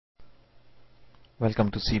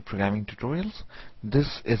Welcome to C Programming Tutorials.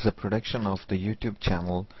 This is a production of the YouTube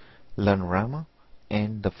channel Learnorama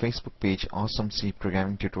and the Facebook page Awesome C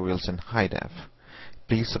Programming Tutorials in High Def.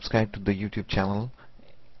 Please subscribe to the YouTube channel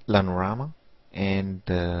Learnorama and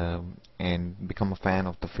become a fan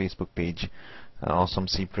of the Facebook page Awesome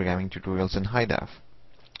C Programming Tutorials in High Def.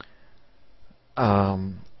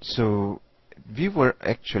 So we were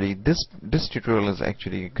actually this tutorial is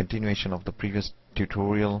actually a continuation of the previous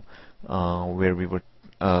tutorial where we were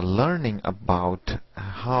learning about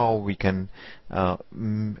how we can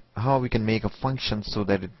make a function so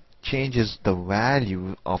that it changes the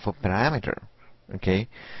value of a parameter. Okay,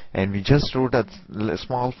 and we just wrote a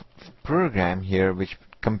small program here which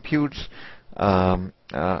computes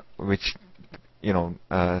which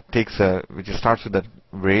starts with a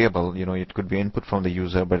variable. It could be input from the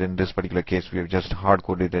user, but in this particular case we have just hard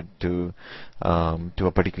coded it to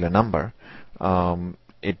a particular number.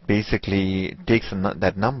 It basically takes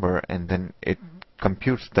that number and then it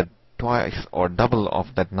computes the twice or double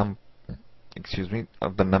of that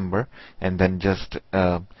of the number, and then just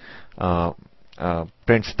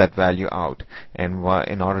prints that value out. And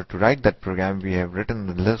in order to write that program, we have written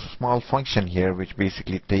a little small function here which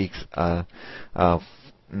basically takes a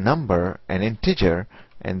number, an integer,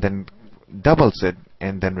 and then doubles it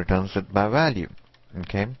and then returns it by value.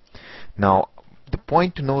 Okay, now the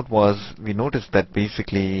point to note was we noticed that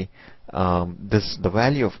basically the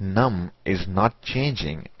value of num is not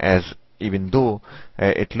changing, as even though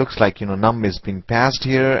it looks like num is being passed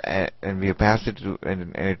here and we have passed it to,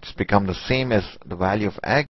 and it's become the same as the value of x.